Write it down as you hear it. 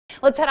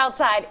Let's head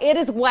outside. It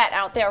is wet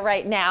out there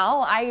right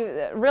now.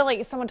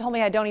 Someone told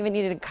me I don't even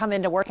need to come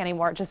into work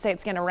anymore. Just say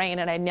it's going to rain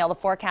and I nail the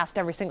forecast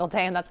every single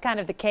day, and that's kind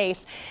of the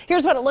case.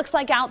 Here's what it looks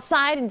like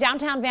outside in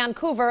downtown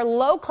Vancouver.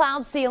 Low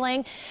cloud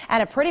ceiling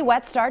and a pretty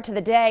wet start to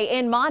the day.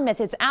 In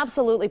Monmouth, it's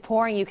absolutely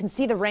pouring. You can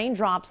see the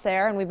raindrops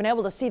there, and we've been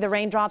able to see the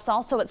raindrops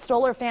also at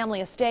Stoller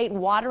Family Estate,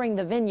 watering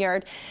the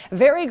vineyard.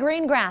 Very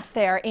green grass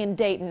there in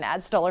Dayton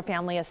at Stoller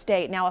Family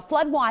Estate. Now, a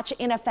flood watch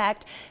in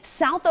effect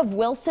south of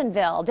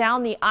Wilsonville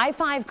down the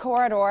I-5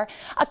 corridor.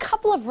 A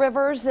couple of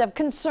rivers of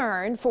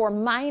concern for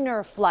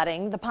minor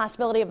flooding, the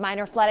possibility of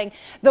minor flooding.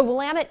 The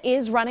Willamette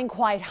is running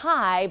quite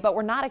high, but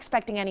we're not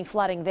expecting any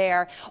flooding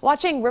there.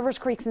 Watching rivers,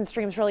 creeks, and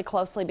streams really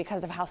closely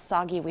because of how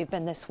soggy we've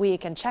been this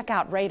week. And check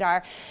out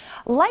radar.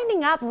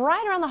 Lightening up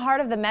right around the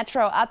heart of the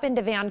metro up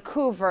into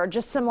Vancouver.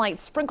 Just some light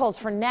sprinkles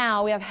for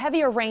now. We have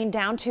heavier rain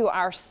down to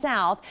our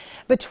south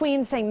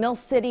between, say, Mill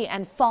City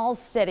and Falls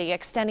City,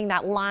 extending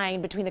that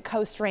line between the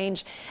Coast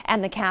Range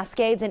and the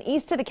Cascades. And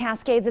east of the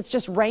Cascades, it's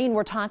just rain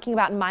we're talking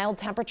about, in mild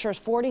temperatures,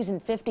 40s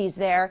and 50s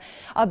there.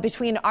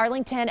 Between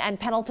Arlington and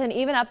Pendleton,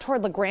 even up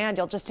toward La Grande,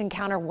 you'll just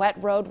encounter wet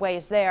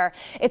roadways there.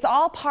 It's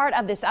all part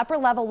of this upper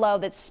level low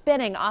that's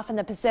spinning off in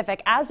the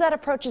Pacific. As that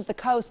approaches the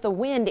coast, the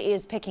wind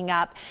is picking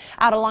up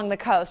out along the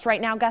coast.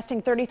 Right now,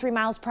 gusting 33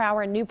 miles per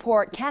hour in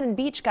Newport, Cannon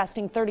Beach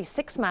gusting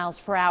 36 miles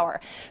per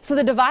hour. So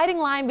the dividing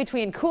line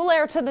between cool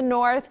air to the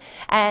north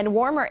and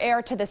warmer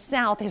air to the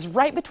south is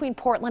right between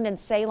Portland and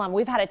Salem.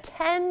 We've had a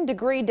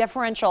 10-degree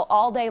differential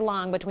all day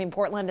long between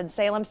Portland and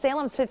Salem.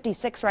 Salem's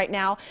 56 right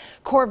now.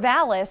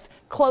 Corvallis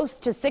close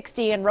to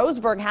 60, and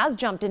Roseburg has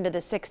jumped into the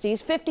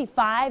 60s.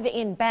 55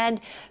 in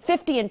Bend,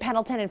 50 in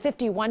Pendleton, and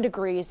 51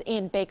 degrees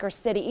in Baker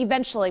City.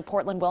 Eventually,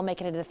 Portland will make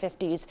it into the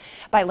 50s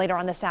by later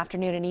on this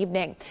afternoon and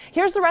evening.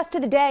 Here's the rest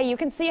of the day. You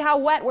can see how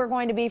wet we're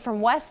going to be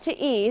from west to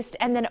east,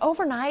 and then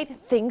overnight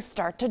things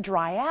start to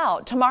dry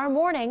out. Tomorrow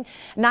morning,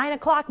 9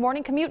 o'clock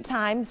morning commute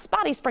time,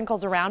 spotty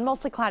sprinkles around,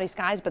 mostly cloudy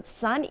skies, but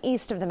sun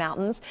east of the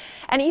mountains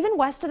and even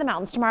west of the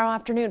mountains tomorrow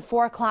afternoon,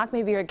 4 o'clock.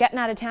 Maybe you're getting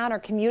out of town or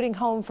commuting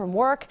home from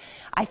work.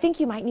 I think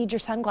you might need your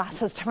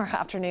sunglasses tomorrow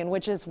afternoon,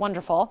 which is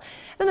wonderful.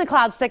 Then the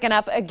clouds thicken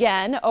up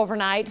again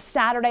overnight.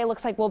 Saturday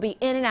looks like we'll be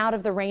in and out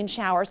of the rain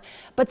showers,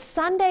 but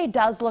Sunday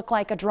does look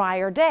like a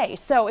drier day.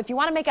 So if you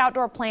want to make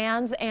outdoor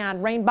plans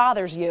and rain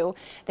bothers you,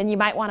 then you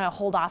might want to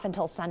hold off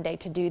until Sunday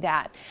to do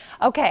that.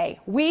 Okay,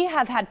 we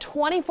have had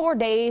 24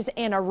 days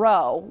in a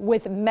row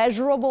with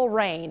measurable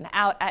rain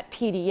out at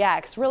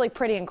PDX. Really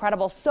pretty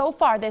incredible. So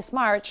far this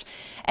March,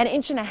 1.5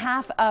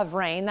 inches of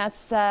rain.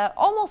 That's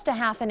almost a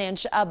half an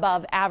inch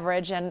above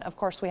average, and of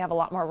course we have a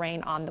lot more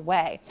rain on the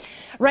way.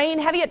 Rain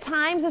heavy at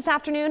times this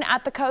afternoon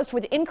at the coast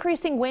with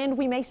increasing wind.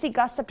 We may see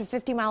gusts up to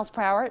 50 miles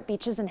per hour at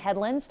beaches and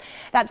headlands.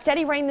 That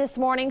steady rain this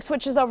morning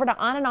switches over to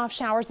on and off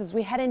showers as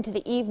we head into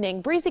the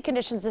evening. Breezy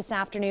conditions this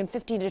afternoon,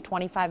 50 to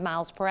 25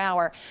 miles per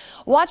hour.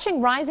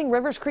 Watching rising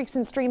rivers, creeks,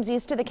 and streams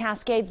east of the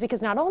Cascades,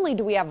 because not only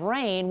do we have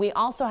rain, we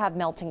also have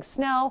melting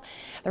snow.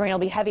 The rain will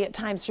be heavy at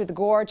times through the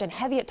gorge and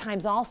heavy at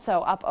times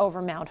also up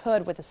over Mount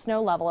Hood with a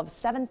snow level of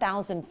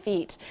 7,000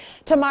 feet.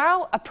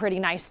 Tomorrow, a pretty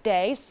nice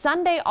day.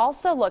 Sunday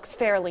also looks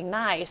fairly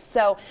nice.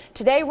 So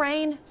today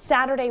rain,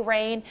 Saturday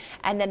rain,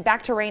 and then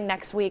back to rain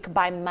next week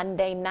by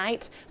Monday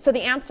night. So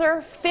the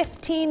answer,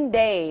 15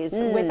 days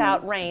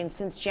without rain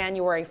since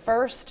January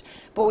 1st,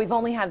 but we've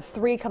only had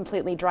 3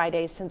 completely dry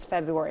days since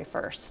February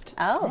 1st.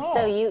 Oh,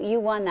 so you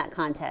won that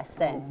contest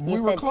then. We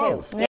You were said close. 2.